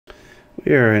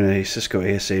We are in a Cisco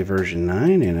ASA version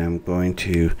 9, and I'm going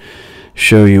to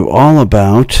show you all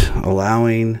about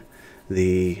allowing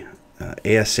the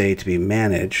ASA to be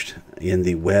managed in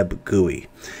the web GUI.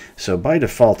 So by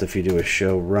default, if you do a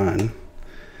show run,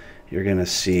 you're going to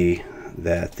see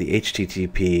that the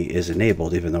HTTP is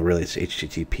enabled, even though really it's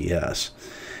HTTPS.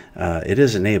 It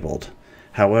is enabled.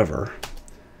 However,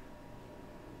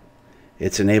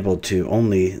 it's enabled to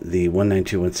only the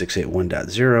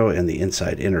 192.168.1.0 and the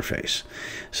inside interface.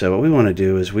 So what we want to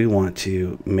do is we want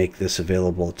to make this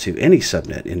available to any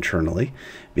subnet internally,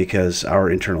 because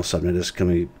our internal subnet is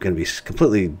going to be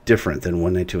completely different than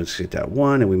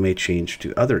 192.168.1, and we may change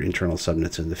to other internal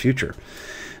subnets in the future.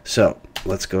 So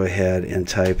let's go ahead and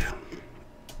type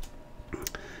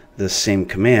this same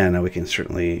command. Now we can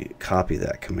certainly copy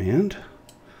that command,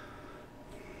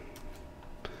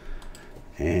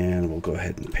 and we'll go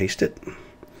ahead and paste it,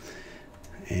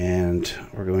 and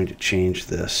we're going to change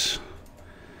this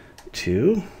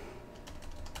to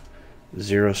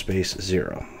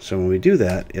 0/0. So when we do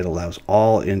that, it allows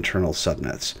all internal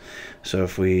subnets. So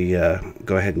if we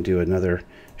go ahead and do another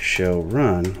show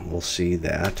run, we'll see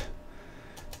that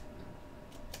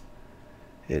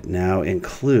it now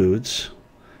includes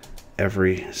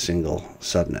every single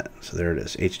subnet. So there it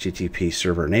is, HTTP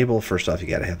server enable. First off, you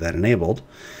got to have that enabled.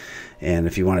 And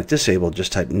if you want it disabled,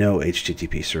 just type no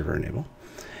HTTP server enable.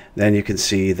 Then you can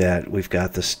see that we've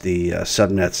got the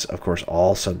subnets, of course,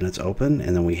 all subnets open,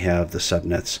 and then we have the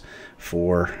subnets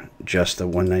for just the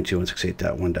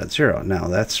 192.168.1.0. Now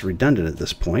that's redundant at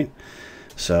this point.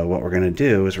 So what we're going to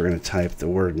do is we're going to type the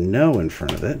word no in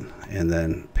front of it and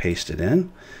then paste it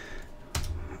in.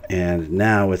 And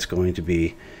now it's going to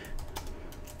be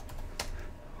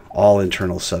all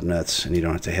internal subnets, and you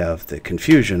don't have to have the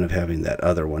confusion of having that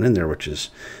other one in there, which is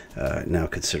now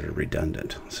considered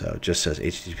redundant. So it just says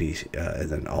HTTP and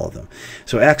then all of them.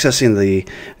 So accessing the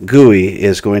GUI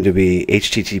is going to be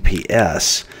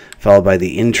HTTPS followed by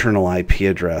the internal IP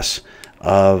address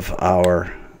of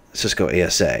our Cisco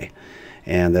ASA.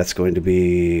 And that's going to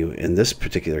be, in this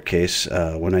particular case,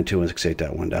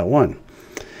 192.168.1.1.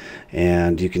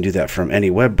 And you can do that from any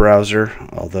web browser,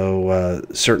 although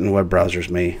certain web browsers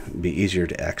may be easier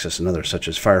to access than others, such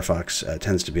as Firefox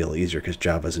tends to be a little easier because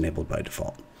Java is enabled by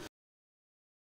default.